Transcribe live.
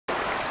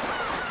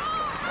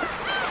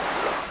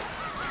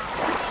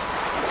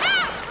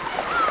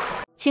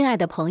亲爱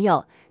的朋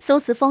友，搜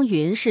词风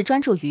云是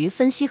专注于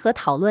分析和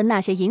讨论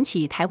那些引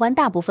起台湾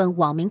大部分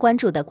网民关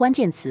注的关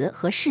键词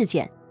和事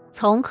件，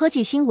从科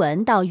技新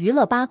闻到娱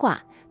乐八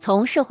卦，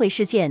从社会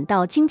事件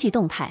到经济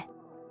动态，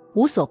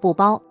无所不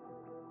包。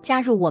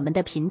加入我们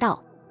的频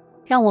道，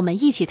让我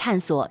们一起探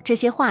索这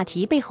些话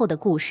题背后的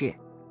故事，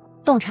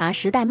洞察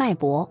时代脉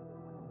搏。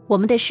我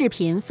们的视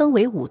频分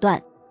为5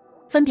段，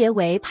分别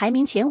为排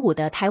名前5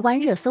的台湾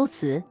热搜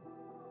词，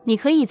你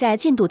可以在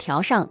进度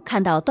条上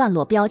看到段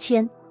落标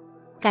签。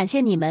感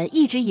谢你们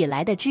一直以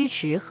来的支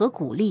持和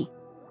鼓励。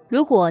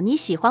如果你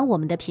喜欢我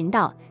们的频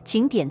道，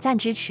请点赞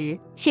支持，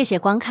谢谢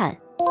观看。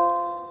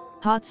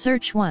 Hot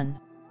Search 1，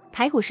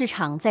 台股市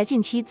场在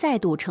近期再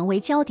度成为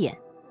焦点，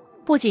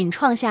不仅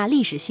创下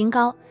历史新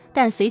高，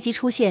但随即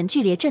出现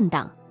剧烈震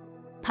荡，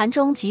盘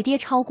中急跌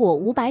超过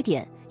500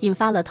点，引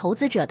发了投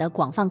资者的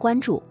广泛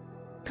关注。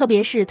特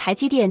别是台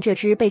积电这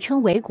只被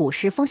称为股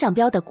市风向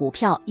标的股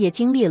票，也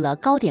经历了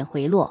高点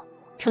回落，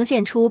呈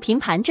现出平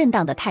盘震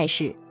荡的态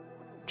势。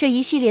这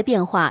一系列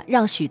变化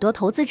让许多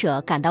投资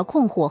者感到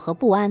困惑和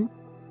不安，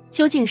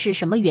究竟是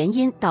什么原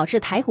因导致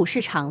台股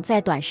市场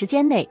在短时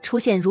间内出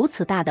现如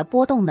此大的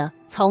波动呢？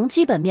从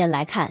基本面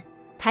来看，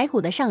台股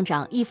的上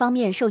涨一方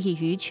面受益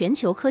于全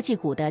球科技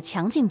股的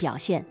强劲表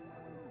现，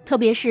特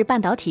别是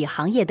半导体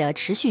行业的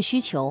持续需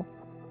求。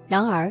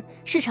然而，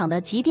市场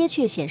的急跌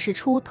却显示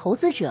出投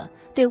资者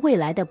对未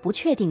来的不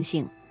确定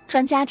性。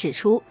专家指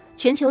出，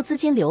全球资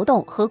金流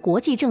动和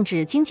国际政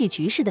治经济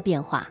局势的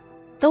变化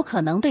都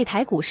可能对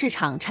台股市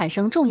场产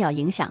生重要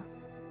影响。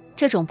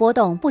这种波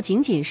动不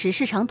仅仅是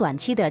市场短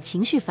期的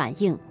情绪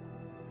反应，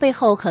背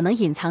后可能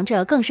隐藏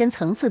着更深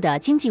层次的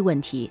经济问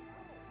题，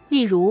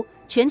例如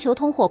全球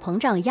通货膨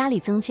胀压力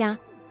增加、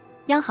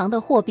央行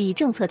的货币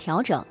政策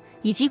调整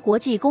以及国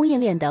际供应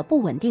链的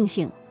不稳定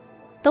性，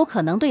都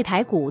可能对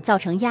台股造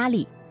成压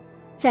力。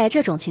在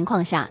这种情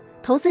况下，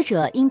投资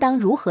者应当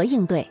如何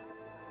应对？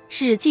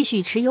是继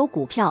续持有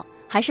股票，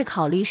还是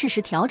考虑适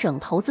时调整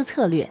投资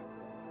策略？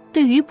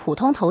对于普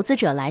通投资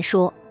者来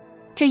说，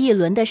这一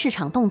轮的市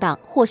场动荡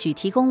或许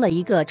提供了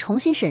一个重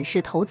新审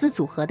视投资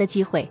组合的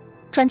机会。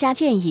专家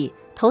建议，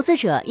投资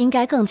者应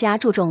该更加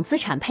注重资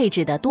产配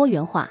置的多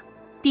元化，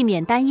避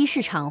免单一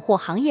市场或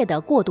行业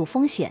的过度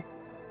风险，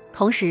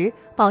同时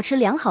保持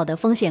良好的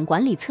风险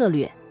管理策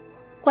略，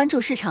关注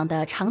市场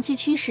的长期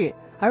趋势，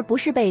而不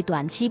是被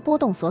短期波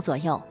动所左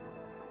右。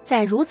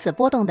在如此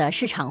波动的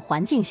市场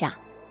环境下，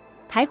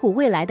台股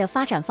未来的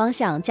发展方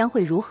向将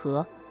会如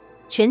何？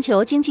全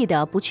球经济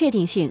的不确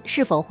定性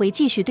是否会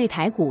继续对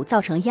台股造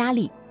成压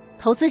力？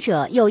投资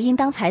者又应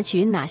当采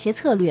取哪些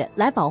策略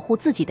来保护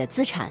自己的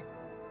资产？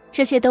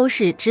这些都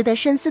是值得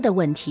深思的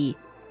问题。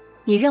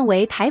你认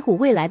为台股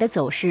未来的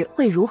走势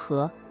会如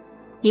何？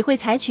你会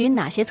采取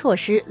哪些措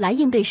施来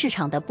应对市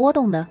场的波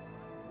动呢？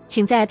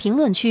请在评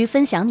论区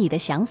分享你的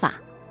想法，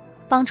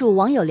帮助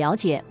网友了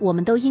解我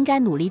们都应该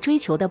努力追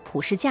求的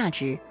普世价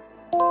值。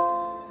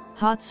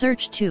 Hot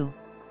Search 2，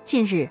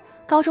 近日，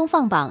高中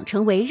放榜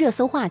成为热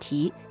搜话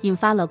题，引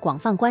发了广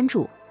泛关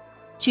注。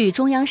据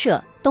中央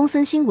社、东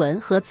森新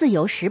闻和自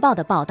由时报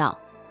的报道，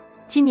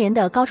今年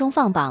的高中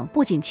放榜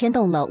不仅牵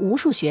动了无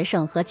数学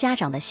生和家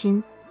长的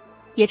心，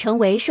也成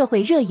为社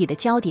会热议的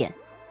焦点。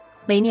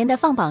每年的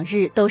放榜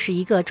日都是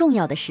一个重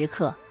要的时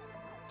刻，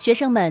学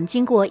生们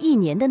经过1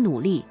年的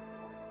努力，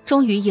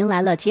终于迎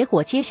来了结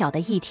果揭晓的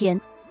一天。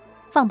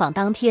放榜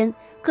当天，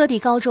各地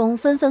高中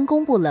纷纷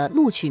公布了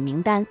录取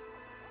名单，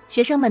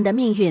学生们的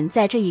命运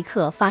在这一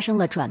刻发生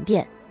了转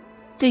变。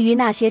对于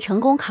那些成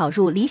功考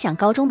入理想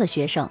高中的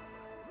学生，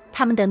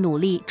他们的努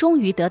力终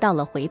于得到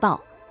了回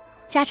报，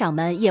家长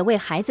们也为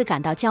孩子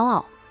感到骄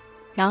傲。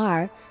然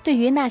而，对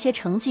于那些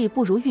成绩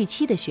不如预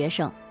期的学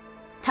生，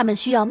他们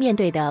需要面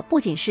对的不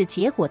仅是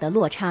结果的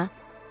落差，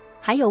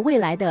还有未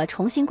来的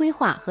重新规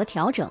划和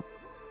调整。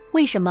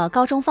为什么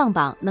高中放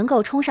榜能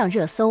够冲上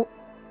热搜？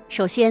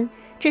首先，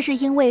这是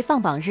因为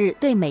放榜日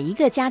对每一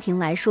个家庭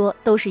来说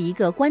都是一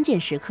个关键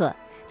时刻，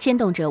牵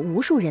动着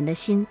无数人的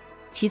心。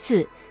其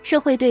次，社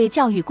会对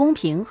教育公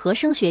平和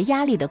升学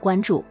压力的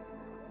关注，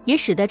也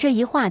使得这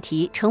一话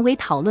题成为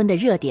讨论的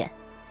热点。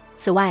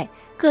此外，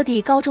各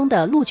地高中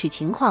的录取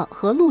情况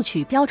和录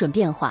取标准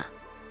变化，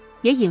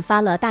也引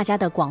发了大家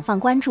的广泛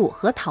关注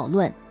和讨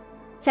论。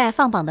在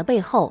放榜的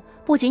背后，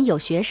不仅有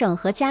学生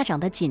和家长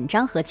的紧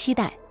张和期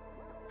待，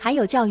还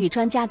有教育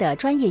专家的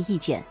专业意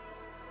见。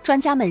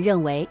专家们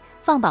认为，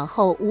放榜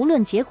后无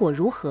论结果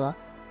如何，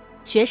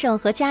学生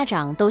和家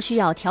长都需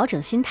要调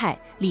整心态，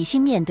理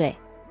性面对。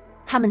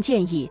他们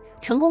建议，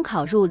成功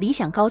考入理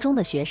想高中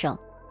的学生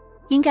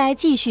应该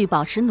继续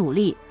保持努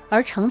力，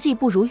而成绩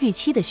不如预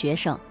期的学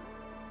生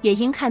也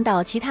应看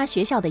到其他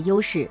学校的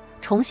优势，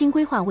重新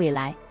规划未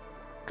来。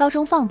高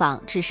中放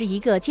榜只是一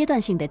个阶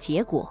段性的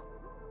结果，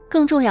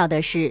更重要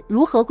的是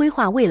如何规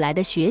划未来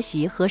的学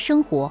习和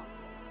生活。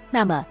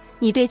那么，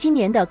你对今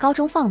年的高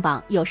中放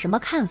榜有什么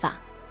看法？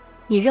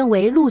你认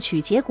为录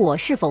取结果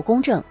是否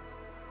公正？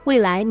未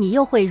来你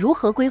又会如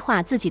何规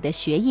划自己的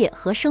学业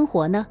和生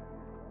活呢？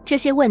这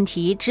些问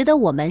题值得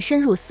我们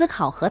深入思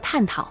考和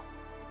探讨。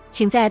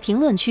请在评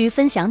论区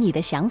分享你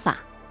的想法。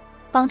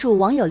帮助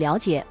网友了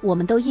解我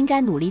们都应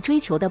该努力追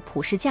求的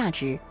普世价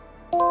值。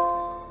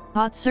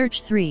Hot Search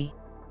 3.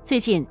 最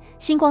近，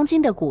星光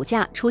金的股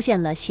价出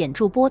现了显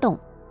著波动，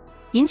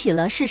引起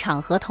了市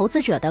场和投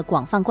资者的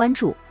广泛关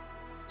注。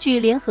据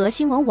联合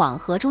新闻网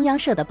和中央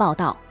社的报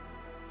道，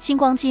星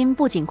光金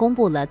不仅公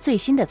布了最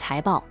新的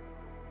财报，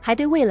还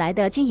对未来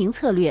的经营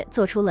策略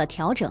做出了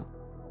调整。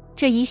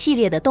这一系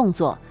列的动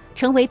作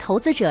成为投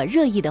资者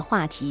热议的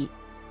话题。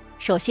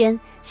首先，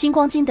星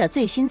光金的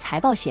最新财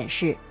报显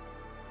示，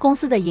公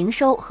司的营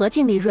收和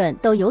净利润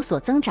都有所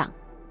增长，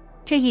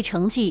这一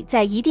成绩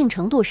在一定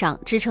程度上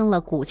支撑了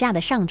股价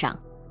的上涨。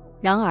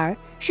然而，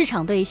市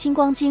场对星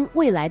光金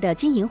未来的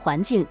经营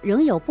环境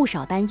仍有不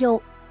少担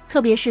忧，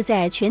特别是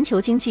在全球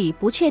经济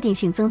不确定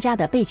性增加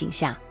的背景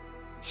下，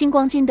星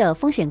光金的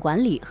风险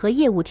管理和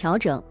业务调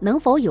整能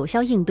否有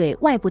效应对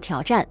外部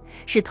挑战，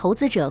是投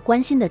资者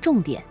关心的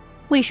重点。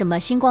为什么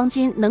星光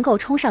金能够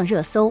冲上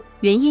热搜？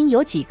原因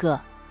有几个。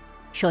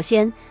首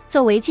先，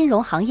作为金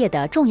融行业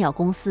的重要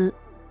公司，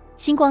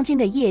星光金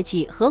的业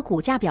绩和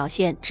股价表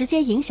现直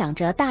接影响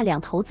着大量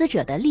投资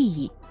者的利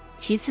益。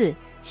其次，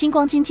星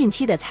光金近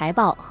期的财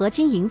报和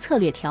经营策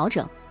略调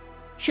整，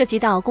涉及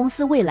到公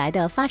司未来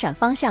的发展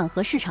方向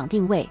和市场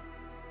定位，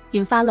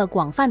引发了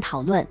广泛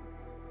讨论。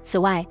此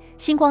外，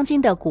星光金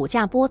的股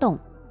价波动，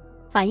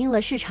反映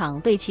了市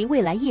场对其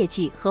未来业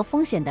绩和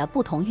风险的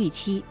不同预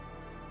期，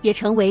也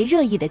成为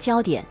热议的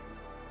焦点。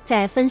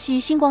在分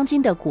析星光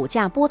金的股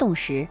价波动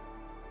时，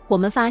我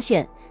们发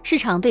现市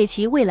场对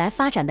其未来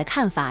发展的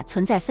看法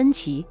存在分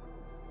歧。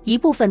一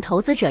部分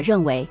投资者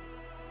认为，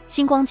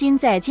星光金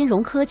在金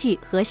融科技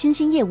和新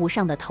兴业务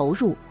上的投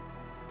入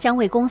将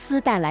为公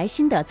司带来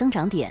新的增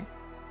长点。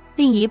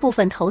另一部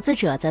分投资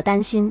者则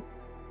担心，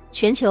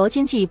全球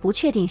经济不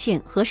确定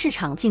性和市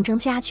场竞争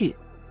加剧，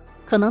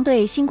可能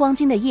对星光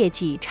金的业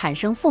绩产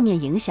生负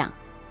面影响。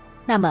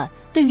那么，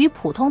对于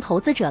普通投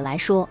资者来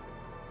说，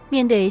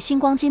面对星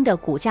光金的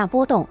股价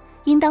波动，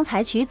应当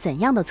采取怎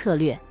样的策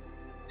略？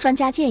专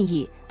家建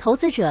议，投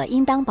资者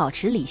应当保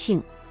持理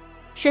性，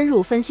深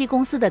入分析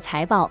公司的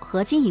财报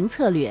和经营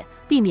策略，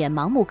避免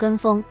盲目跟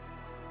风。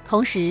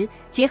同时，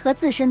结合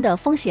自身的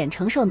风险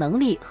承受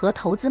能力和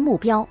投资目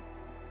标，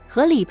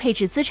合理配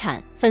置资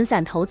产，分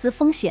散投资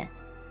风险。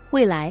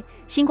未来，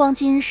星光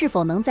金是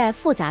否能在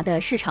复杂的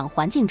市场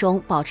环境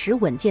中保持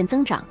稳健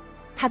增长？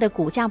它的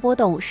股价波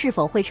动是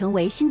否会成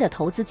为新的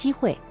投资机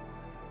会？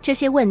这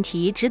些问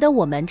题值得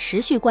我们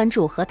持续关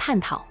注和探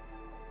讨。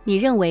你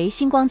认为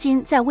星光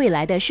金在未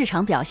来的市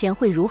场表现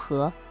会如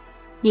何？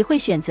你会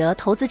选择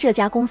投资这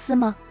家公司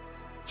吗？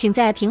请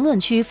在评论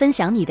区分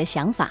享你的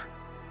想法，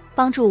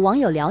帮助网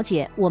友了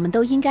解我们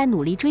都应该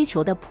努力追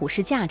求的普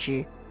世价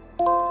值。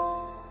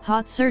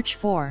Hot Search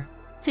 4.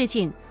 最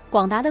近，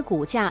广达的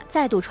股价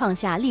再度创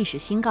下历史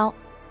新高，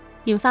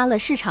引发了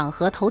市场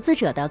和投资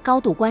者的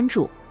高度关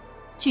注。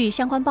据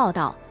相关报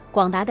道，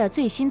广达的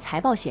最新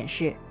财报显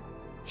示，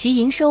其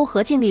营收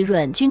和净利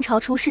润均超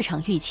出市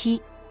场预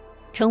期，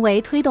成为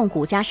推动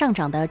股价上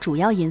涨的主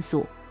要因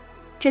素。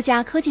这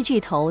家科技巨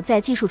头在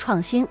技术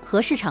创新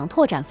和市场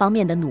拓展方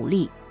面的努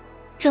力，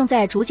正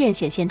在逐渐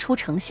显现出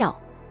成效。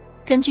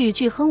根据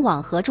聚亨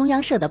网和中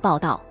央社的报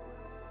道，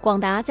广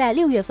达在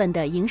6月份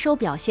的营收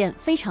表现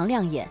非常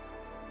亮眼，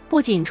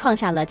不仅创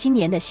下了今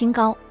年的新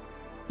高，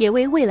也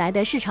为未来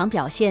的市场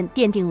表现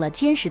奠定了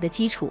坚实的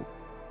基础。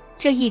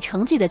这一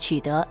成绩的取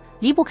得，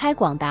离不开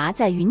广达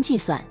在云计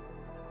算、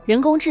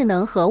人工智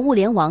能和物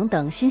联网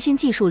等新兴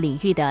技术领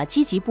域的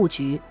积极布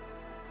局。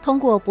通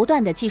过不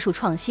断的技术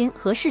创新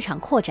和市场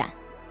扩展，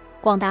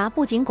广达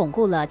不仅巩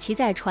固了其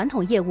在传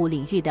统业务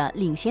领域的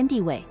领先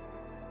地位，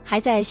还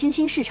在新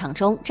兴市场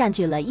中占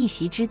据了一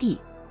席之地。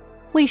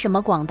为什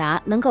么广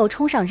达能够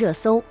冲上热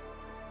搜？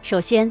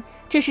首先，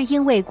这是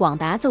因为广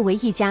达作为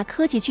一家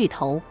科技巨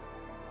头，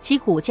其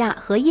股价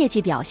和业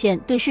绩表现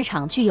对市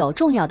场具有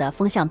重要的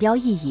风向标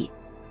意义。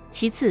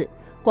其次，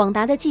广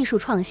达的技术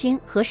创新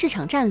和市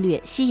场战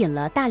略吸引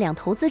了大量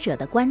投资者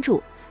的关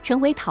注，成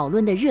为讨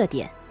论的热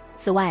点。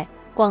此外，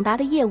广达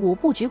的业务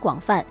布局广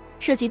泛，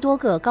涉及多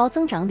个高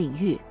增长领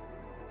域，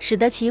使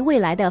得其未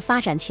来的发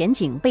展前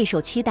景备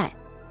受期待。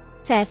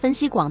在分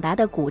析广达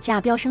的股价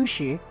飙升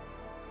时，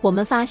我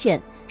们发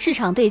现市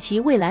场对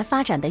其未来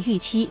发展的预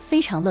期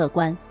非常乐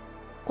观。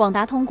广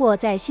达通过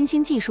在新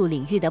兴技术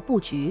领域的布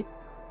局，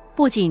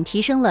不仅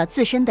提升了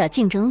自身的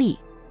竞争力，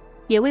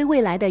也为未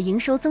来的营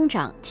收增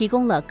长提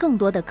供了更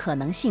多的可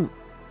能性。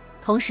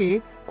同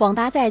时，广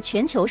达在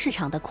全球市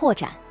场的扩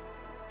展，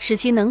使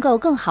其能够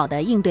更好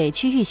地应对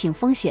区域性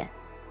风险，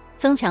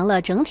增强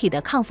了整体的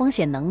抗风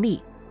险能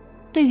力。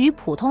对于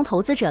普通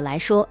投资者来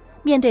说，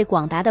面对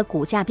广达的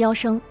股价飙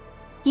升，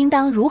应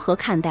当如何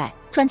看待？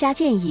专家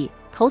建议，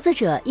投资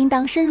者应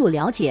当深入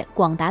了解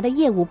广达的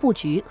业务布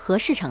局和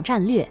市场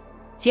战略，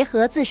结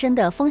合自身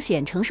的风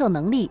险承受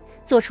能力，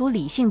做出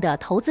理性的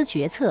投资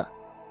决策。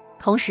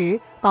同时，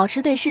保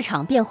持对市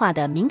场变化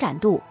的敏感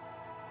度，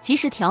及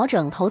时调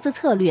整投资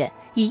策略，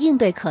以应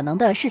对可能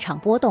的市场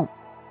波动。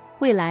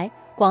未来，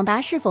广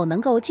达是否能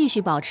够继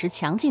续保持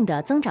强劲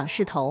的增长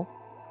势头，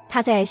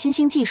他在新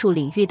兴技术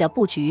领域的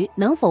布局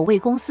能否为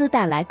公司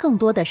带来更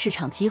多的市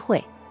场机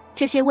会？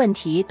这些问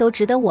题都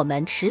值得我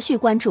们持续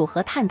关注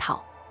和探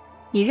讨。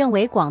你认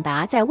为广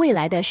达在未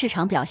来的市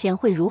场表现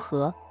会如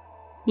何？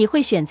你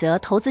会选择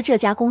投资这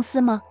家公司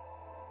吗？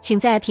请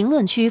在评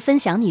论区分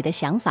享你的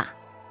想法，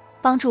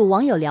帮助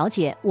网友了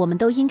解我们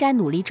都应该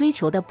努力追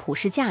求的普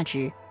世价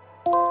值。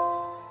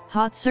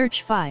Hot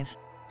Search 5。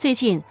最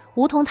近，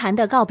梧桐坛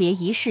的告别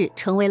仪式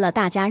成为了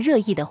大家热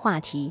议的话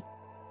题。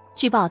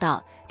据报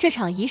道，这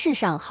场仪式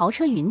上豪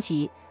车云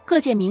集，各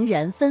界名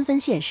人纷纷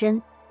现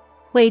身，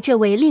为这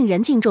位令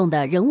人敬重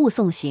的人物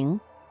送行。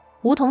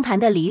梧桐坛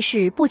的离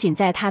世不仅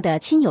在他的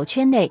亲友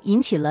圈内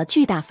引起了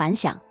巨大反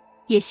响，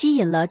也吸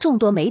引了众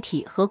多媒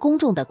体和公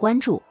众的关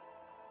注。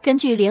根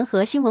据联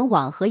合新闻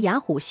网和雅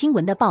虎新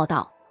闻的报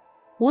道，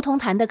梧桐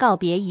坛的告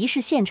别仪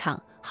式现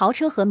场，豪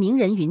车和名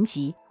人云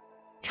集，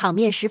场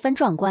面十分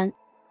壮观，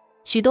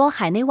许多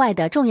海内外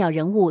的重要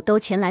人物都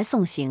前来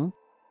送行，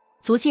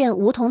足见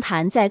梧桐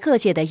坛在各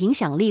界的影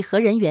响力和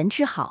人缘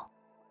之好。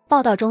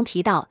报道中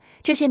提到，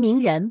这些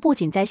名人不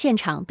仅在现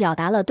场表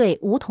达了对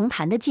梧桐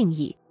坛的敬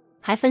意，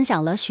还分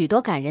享了许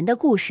多感人的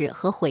故事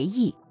和回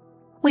忆。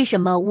为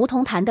什么梧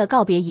桐坛的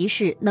告别仪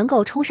式能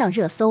够冲上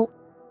热搜？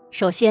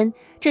首先，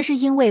这是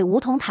因为梧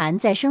桐坛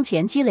在生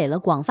前积累了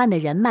广泛的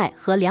人脉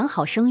和良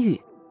好声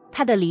誉，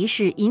他的离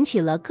世引起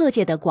了各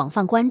界的广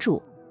泛关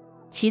注。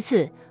其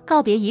次，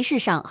告别仪式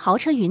上豪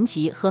车云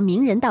集和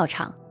名人到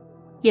场，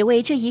也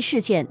为这一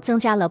事件增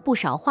加了不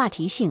少话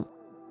题性。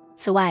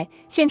此外，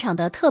现场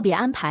的特别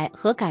安排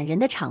和感人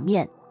的场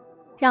面，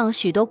让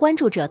许多关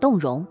注者动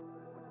容。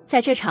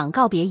在这场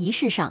告别仪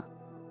式上，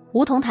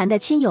梧桐坛的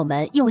亲友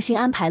们用心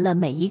安排了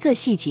每一个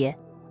细节，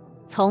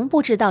从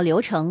布置到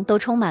流程都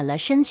充满了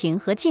深情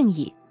和敬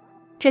意。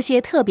这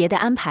些特别的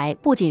安排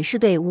不仅是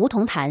对梧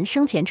桐坛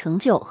生前成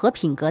就和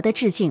品格的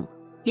致敬，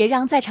也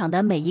让在场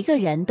的每一个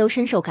人都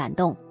深受感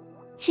动。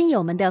亲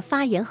友们的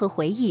发言和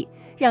回忆，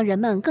让人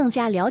们更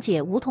加了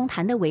解梧桐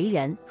坛的为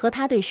人和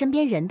他对身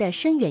边人的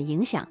深远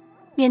影响。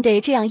面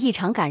对这样一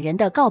场感人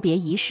的告别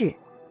仪式，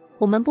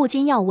我们不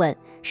禁要问，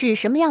是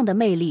什么样的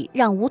魅力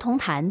让梧桐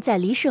坛在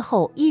离世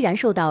后依然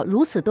受到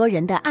如此多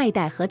人的爱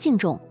戴和敬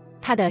重？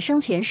他的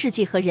生前事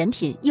迹和人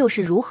品又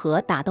是如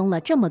何打动了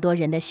这么多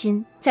人的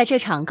心？在这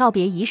场告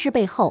别仪式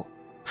背后，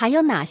还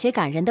有哪些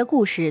感人的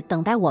故事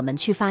等待我们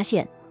去发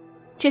现？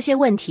这些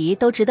问题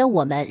都值得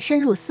我们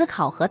深入思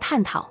考和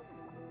探讨。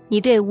你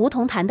对梧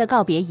桐坛的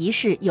告别仪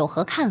式有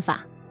何看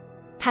法？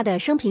他的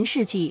生平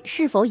事迹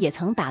是否也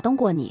曾打动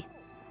过你？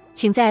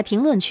请在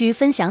评论区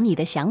分享你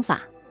的想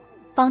法，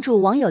帮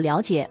助网友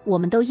了解我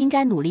们都应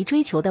该努力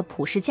追求的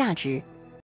普世价值。